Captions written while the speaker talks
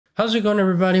How's it going,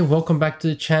 everybody? Welcome back to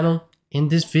the channel. In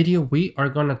this video, we are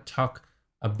going to talk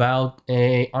about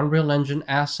a Unreal Engine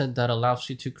asset that allows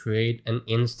you to create an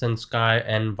instant sky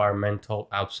and environmental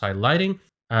outside lighting.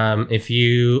 If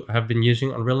you have been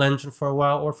using Unreal Engine for a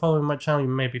while or following my channel, you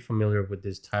may be familiar with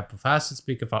this type of assets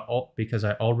because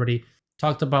I already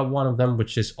talked about one of them,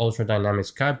 which is Ultra Dynamic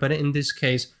Sky. But in this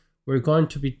case, we're going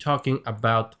to be talking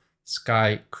about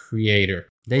Sky Creator.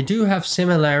 They do have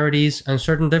similarities and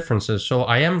certain differences, so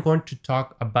I am going to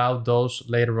talk about those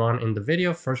later on in the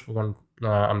video. First, I'm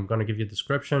going to give you a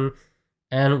description,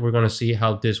 and we're going to see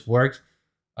how this works.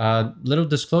 Little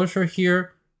disclosure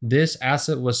here: this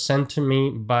asset was sent to me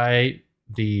by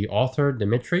the author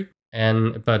Dimitri,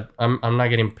 but I'm not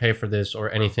getting paid for this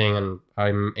or anything, and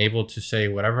I'm able to say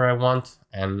whatever I want.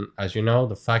 And as you know,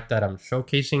 the fact that I'm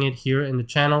showcasing it here in the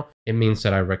channel, it means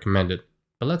that I recommend it.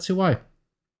 But let's see why.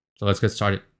 So let's get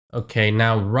started. Okay,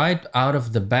 now right out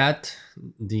of the bat,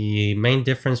 the main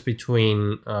difference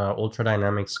between Ultra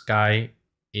Dynamic Sky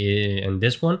and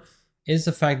this one is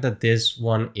the fact that this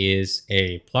one is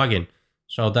a plugin.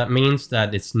 So that means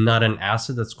that it's not an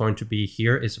asset that's going to be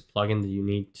here. It's a plugin that you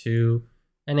need to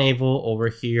enable over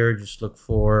here. Just look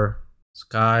for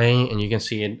Sky and you can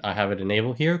see it. I have it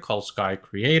enabled here called Sky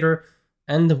Creator.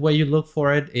 And the way you look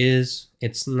for it is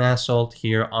it's nestled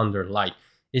here under light.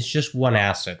 It's just one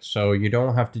asset, so you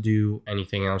don't have to do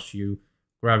anything else. You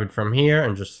grab it from here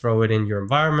and just throw it in your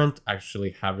environment.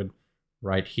 Actually have it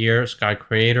right here, Sky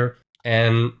Creator.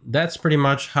 And that's pretty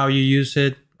much how you use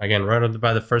it. Again, right off the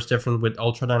bat, the first difference with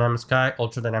Ultra Dynamic Sky.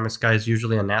 Ultra Dynamic Sky is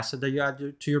usually an asset that you add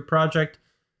to your project.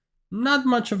 Not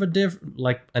much of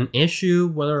an issue,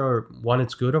 whether one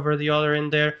is good over the other in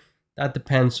there. That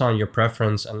depends on your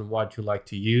preference and what you like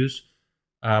to use.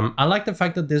 I like the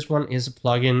fact that this one is a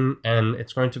plugin and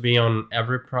it's going to be on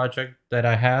every project that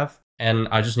I have, and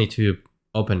I just need to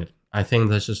open it. I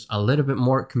think that's just a little bit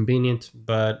more convenient,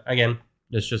 but again,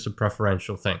 it's just a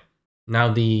preferential thing.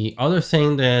 Now, the other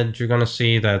thing that you're going to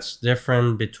see that's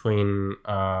different between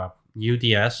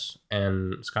UDS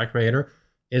and Sky Creator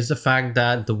is the fact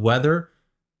that the weather,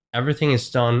 everything is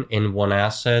done in one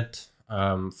asset.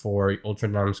 For Ultra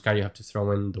Dynamic Sky, you have to throw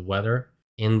in the weather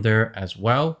in there as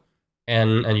well.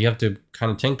 And you have to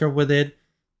kind of tinker with it.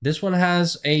 This one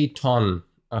has a ton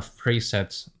of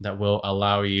presets that will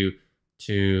allow you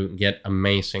to get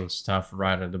amazing stuff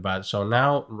right at the bat. So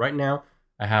right now,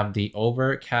 I have the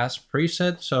overcast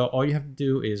preset. So all you have to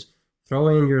do is throw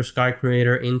in your Sky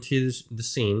Creator into the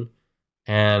scene.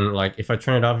 And like if I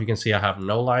turn it off, you can see I have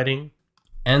no lighting.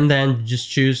 And then just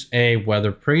choose a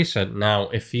weather preset. Now,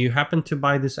 if you happen to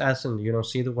buy this asset and you don't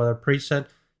see the weather preset,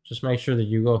 just make sure that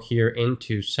you go here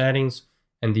into settings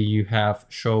and that you have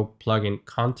show plugin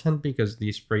content, because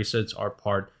these presets are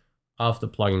part of the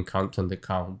plugin content that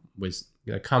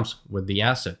comes with the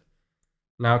asset.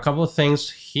 Now, a couple of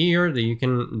things here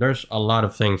that there's a lot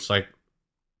of things, like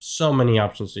so many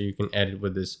options that you can edit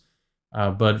with this.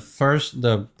 But first,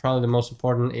 probably the most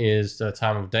important is the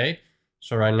time of day.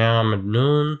 So right now I'm at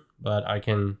noon, but I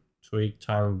can tweak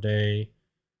time of day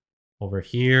over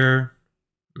here.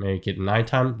 Make it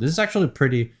nighttime. This is actually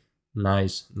pretty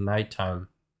nice nighttime.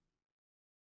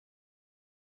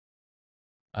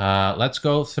 Let's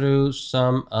go through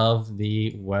some of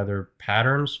the weather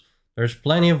patterns. There's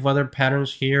plenty of weather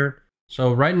patterns here.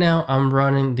 So right now I'm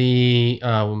running the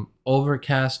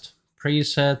overcast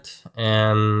preset,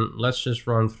 and let's just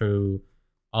run through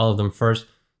all of them first.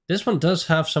 This one does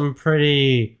have some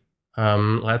pretty,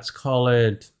 let's call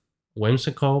it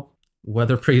whimsical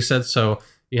weather presets. So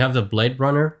you have the Blade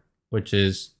Runner, which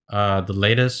is the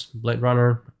latest Blade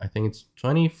Runner. I think it's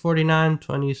 2049,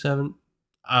 27.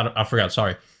 I forgot.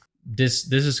 Sorry.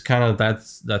 This is kind of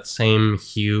that same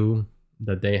hue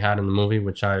that they had in the movie,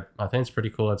 which I think is pretty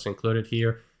cool. It's included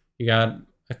here. You got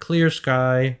a clear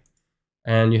sky,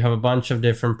 and you have a bunch of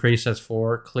different presets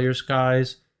for clear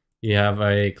skies. You have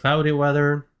a cloudy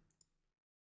weather,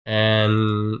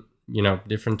 and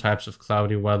different types of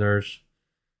cloudy weathers.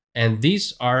 And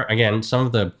these are, again, some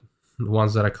of the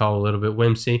ones that I call a little bit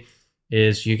whimsy.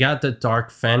 Is you got the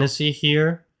dark fantasy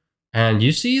here, and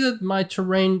you see that my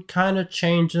terrain kind of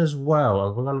changed as well,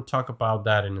 and we're going to talk about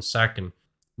that in a second.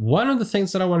 One of the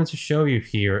things that I wanted to show you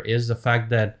here is the fact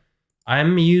that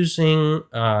I'm using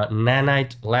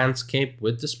Nanite Landscape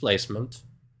with displacement,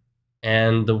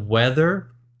 and the weather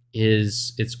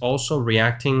it's also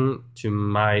reacting to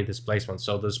my displacement.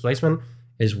 So the displacement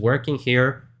is working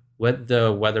here with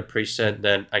the weather preset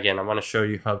that, again, I want to show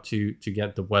you how to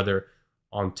get the weather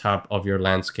on top of your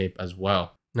landscape as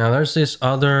well. Now there's this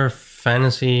other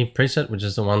fantasy preset, which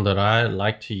is the one that I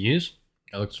like to use.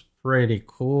 It looks pretty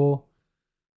cool.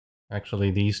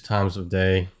 Actually, these times of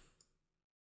day,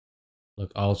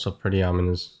 look also pretty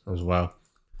ominous as well.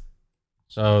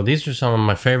 So these are some of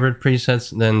my favorite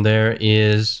presets. Then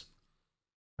there's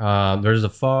the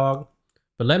fog.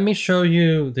 But let me show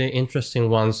you the interesting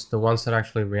ones, the ones that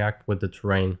actually react with the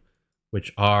terrain,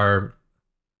 which are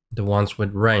the ones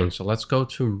with rain. So let's go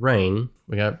to rain.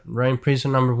 We got rain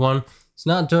preset number 1. It's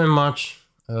not doing much,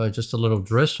 just a little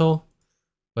drizzle.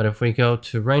 But if we go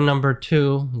to rain number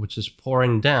 2, which is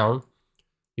pouring down,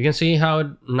 you can see how it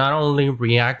not only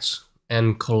reacts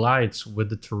and collides with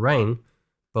the terrain,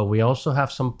 but we also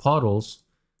have some puddles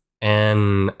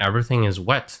and everything is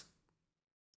wet.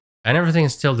 And everything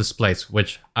is still displaced,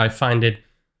 which I find it,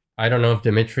 I don't know if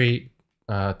Dimitri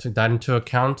took that into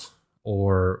account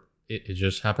or it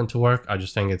just happened to work. I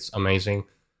just think it's amazing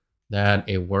that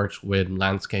it works with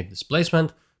landscape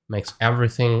displacement, makes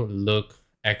everything look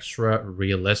extra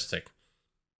realistic.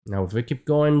 Now, if we keep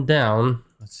going down,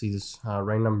 let's see this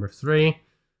rain number 3.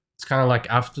 It's kind of like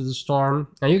after the storm.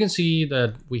 And you can see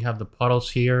that we have the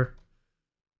puddles here.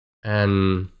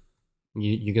 And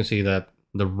you can see that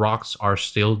the rocks are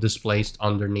still displaced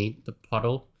underneath the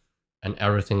puddle. And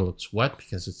everything looks wet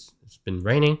because it's been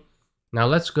raining. Now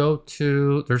let's go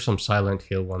to, there's some Silent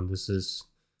Hill one. This is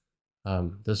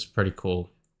pretty cool.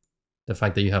 The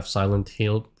fact that you have Silent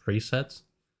Hill presets.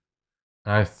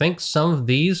 And I think some of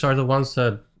these are the ones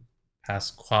that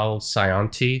Pasquale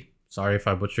Scianti, sorry if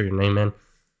I butchered your name in.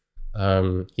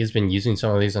 He's been using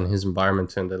some of these on his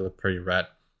environment and they look pretty rad.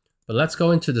 But let's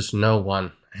go into the snow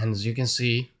one. And as you can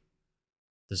see,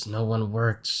 the snow one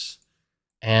works.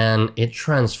 And it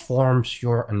transforms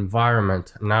your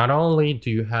environment. Not only do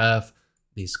you have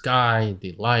the sky,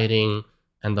 the lighting,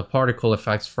 and the particle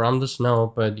effects from the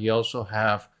snow, but you also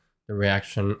have the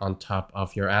reaction on top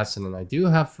of your asset. And I do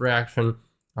have reaction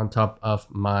on top of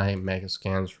my mega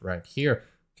scans right here,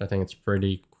 which I think it's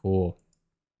pretty cool.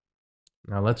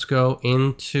 Now let's go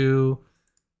into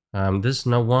this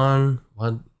no one.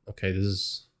 What? Okay, this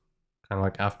is kind of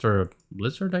like after a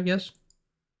blizzard, I guess.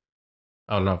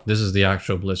 Oh no, this is the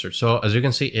actual blizzard. So as you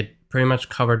can see, it pretty much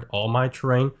covered all my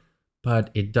terrain, but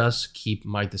it does keep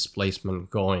my displacement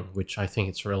going, which I think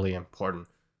it's really important.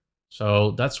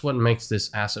 So that's what makes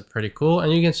this asset pretty cool.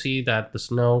 And you can see that the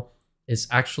snow is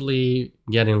actually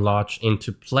getting lodged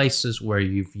into places where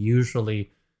you've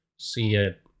usually see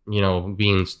it, you know,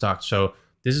 being stuck. So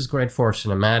this is great for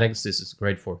cinematics. This is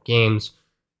great for games.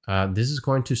 This is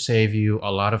going to save you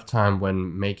a lot of time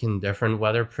when making different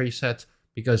weather presets,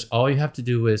 because all you have to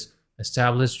do is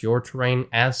establish your terrain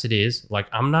as it is. Like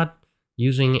I'm not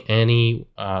using any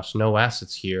snow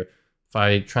assets here. If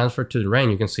I transfer to the rain,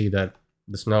 you can see that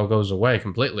the snow goes away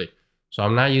completely. So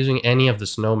I'm not using any of the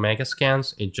snow mega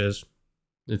scans. It's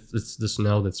the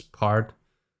snow that's part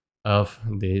of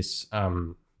this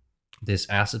this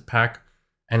asset pack,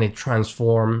 and it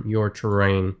transforms your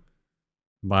terrain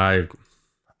by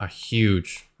a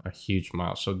huge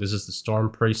mile. So this is the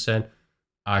storm preset.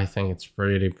 I think it's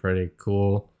pretty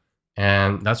cool,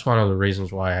 and that's one of the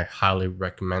reasons why I highly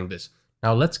recommend this.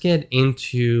 Now let's get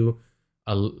into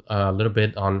a little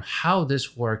bit on how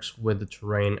this works with the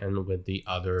terrain and with the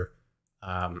other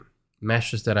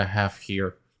meshes that I have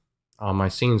here on my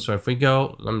scene. So if we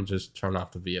go, let me just turn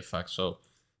off the VFX so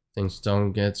things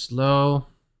don't get slow.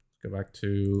 Let's go back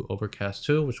to Overcast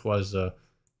 2, which was the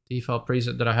default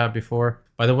preset that I had before.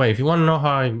 By the way, if you want to know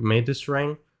how I made this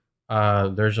terrain,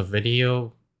 there's a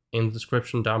video in the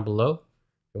description down below.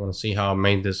 If you want to see how I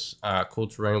made this cool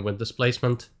terrain with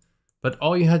displacement. But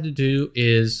all you had to do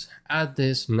is add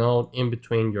this node in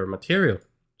between your material.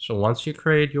 So once you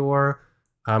create your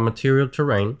material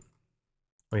terrain,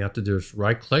 all you have to do is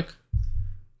right click,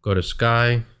 go to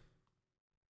sky,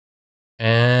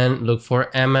 and look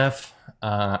for MF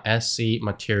SC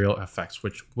material effects,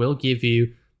 which will give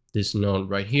you this node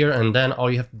right here. And then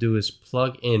all you have to do is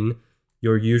plug in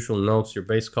your usual nodes, your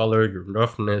base color, your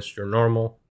roughness, your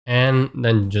normal, and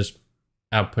then just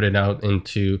output it out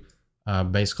into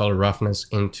base color roughness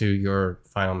into your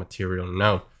final material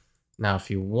node. Now, if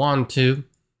you want to,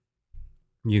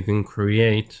 you can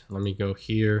create, let me go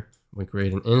here, we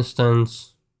create an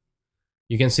instance.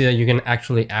 You can see that you can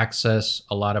actually access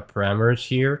a lot of parameters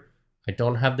here. I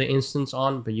don't have the instance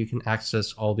on, but you can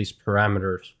access all these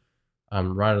parameters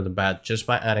right off the bat just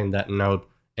by adding that node,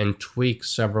 and tweak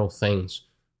several things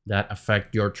that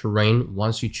affect your terrain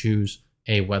once you choose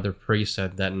a weather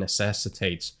preset that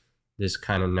necessitates this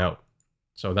kind of node.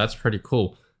 So that's pretty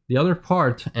cool. The other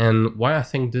part, and why I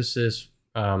think this is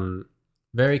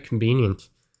very convenient,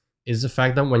 is the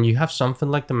fact that when you have something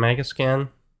like the Megascan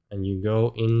and you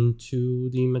go into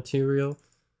the material,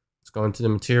 let's go into the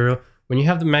material. When you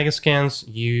have the Megascans,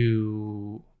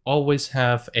 you always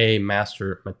have a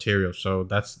master material. So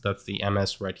that's the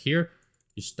MS right here.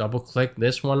 Just double click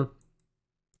this one,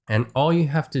 and all you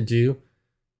have to do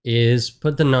is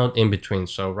put the node in between.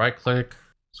 So right click,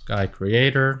 Sky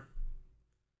Creator,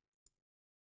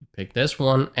 pick this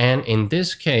one, and in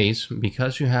this case,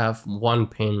 because you have one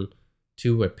pin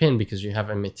to a pin, because you have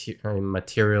a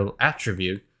material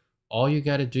attribute, all you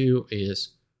got to do is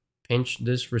pinch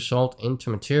this result into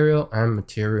material and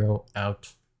material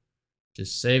out.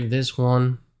 Just save this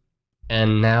one,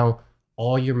 and now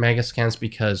all your mega scans,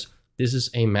 because this is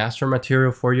a master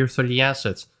material for your 3D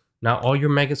assets, now all your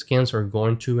mega scans are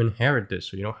going to inherit this,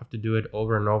 so you don't have to do it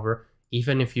over and over.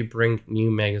 Even if you bring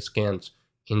new mega scans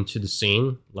into the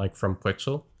scene, like from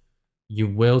Quixel, you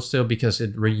will still, because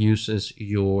it reuses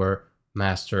your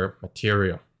master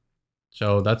material.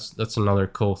 So that's another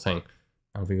cool thing.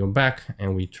 Now if we go back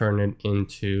and we turn it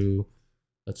into,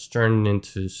 let's turn it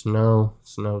into snow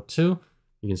 2.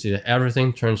 You can see that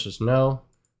everything turns to snow.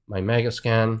 My mega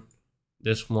scan,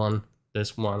 this one,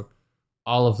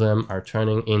 all of them are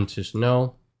turning into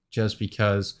snow just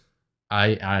because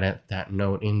I added that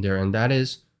node in there. And that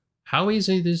is how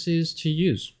easy this is to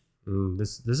use.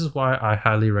 This is why I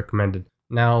highly recommend it.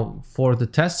 Now for the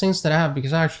testings that I have,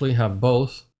 because I actually have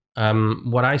both,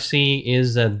 what I see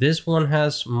is that this one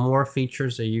has more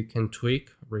features that you can tweak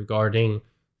regarding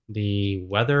the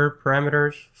weather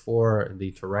parameters for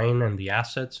the terrain and the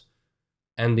assets,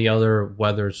 and the other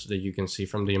weathers that you can see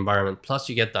from the environment. Plus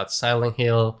you get that Silent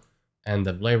Hill and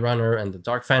the Blade Runner and the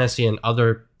Dark Fantasy and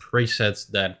other presets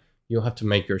that you'll have to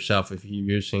make yourself if you're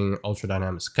using Ultra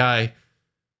Dynamic Sky.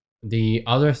 The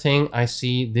other thing I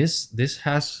see, this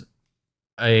has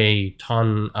a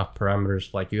ton of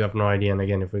parameters, like you have no idea. And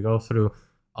again, if we go through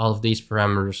all of these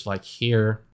parameters, like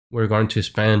here, we're going to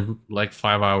spend like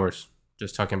 5 hours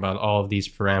just talking about all of these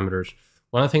parameters.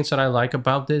 One of the things that I like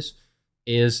about this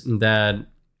is that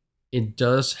it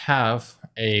does have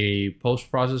a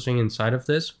post-processing inside of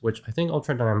this, which I think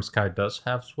Ultra Dynamic Sky does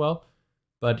have as well.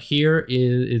 But here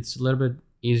it's a little bit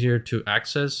easier to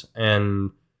access, and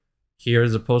here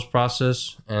is the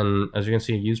post-process, and as you can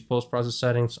see, use post-process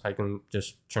settings. I can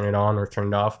just turn it on or turn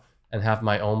it off and have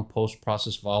my own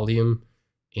post-process volume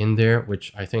in there,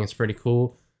 which I think is pretty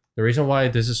cool. The reason why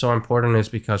this is so important is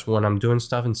because when I'm doing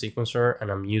stuff in Sequencer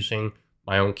and I'm using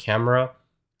my own camera,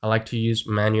 I like to use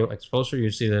manual exposure.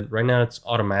 You see that right now it's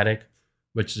automatic,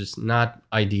 which is not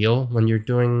ideal when you're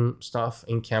doing stuff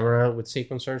in camera with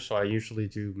Sequencer. So I usually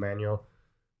do manual,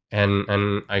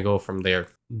 and I go from there.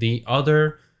 The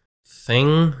other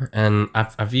thing, and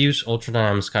I've used Ultra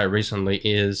Dynamic Sky recently,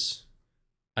 is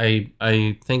I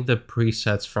think the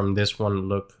presets from this one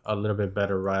look a little bit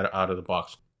better right out of the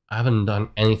box. I haven't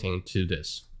done anything to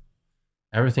this.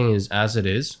 Everything is as it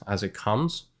is, as it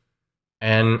comes.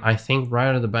 And I think right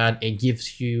out of the bat, it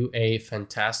gives you a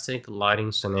fantastic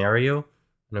lighting scenario.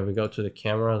 And if we go to the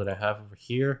camera that I have over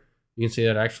here, you can see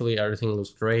that actually everything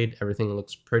looks great. Everything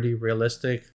looks pretty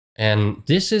realistic. And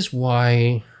this is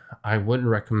why I would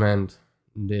recommend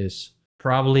this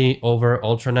probably over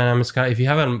Ultra Dynamic Sky. If you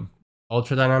have an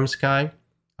Ultra Dynamic Sky,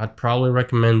 I'd probably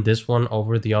recommend this one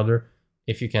over the other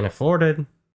if you can afford it.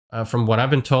 From what I've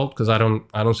been told, because I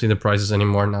don't see the prices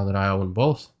anymore now that I own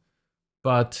both.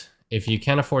 But if you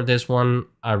can afford this one,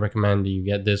 I recommend you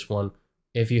get this one.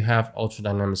 If you have Ultra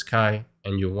Dynamic Sky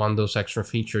and you want those extra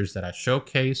features that I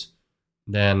showcase,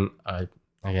 then I,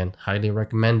 again, highly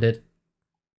recommend it.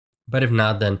 But if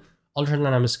not, then Ultra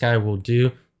Dynamic Sky will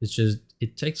do. It's just,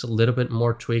 it takes a little bit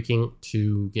more tweaking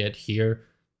to get here.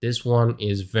 This one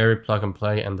is very plug and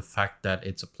play, and the fact that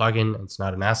it's a plugin, it's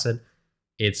not an asset,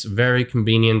 it's very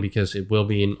convenient because it will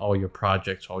be in all your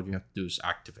projects. All you have to do is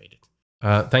activate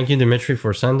it. Thank you, Dimitri,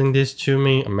 for sending this to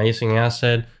me. Amazing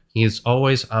asset. He's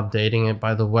always updating it,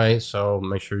 by the way. So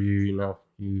make sure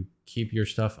you keep your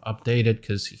stuff updated,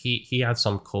 because he had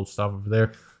some cool stuff over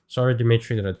there. Sorry,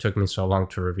 Dimitri, that it took me so long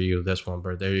to review this one,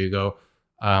 but there you go.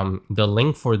 The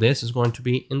link for this is going to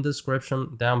be in the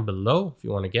description down below if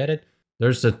you want to get it.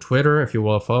 There's the Twitter if you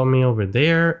want to follow me over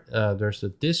there. There's the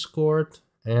Discord,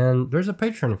 and there's a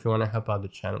Patreon if you want to help out the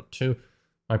channel too.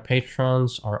 My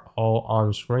patrons are all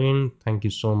on screen. Thank you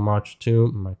so much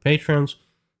to my patrons.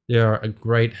 They are a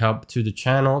great help to the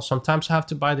channel. Sometimes I have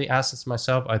to buy the assets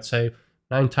myself. I'd say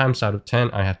 9 times out of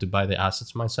 10, I have to buy the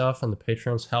assets myself, and the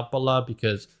patrons help a lot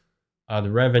because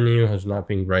the revenue has not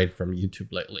been great from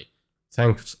YouTube lately.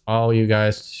 Thanks all you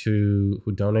guys who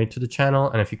donate to the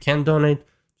channel. And if you can donate,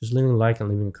 just leaving a like and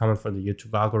leaving a comment for the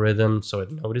YouTube algorithm so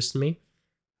it noticed me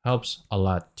helps a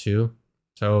lot too.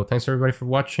 So thanks everybody for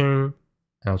watching, and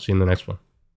I'll see you in the next one.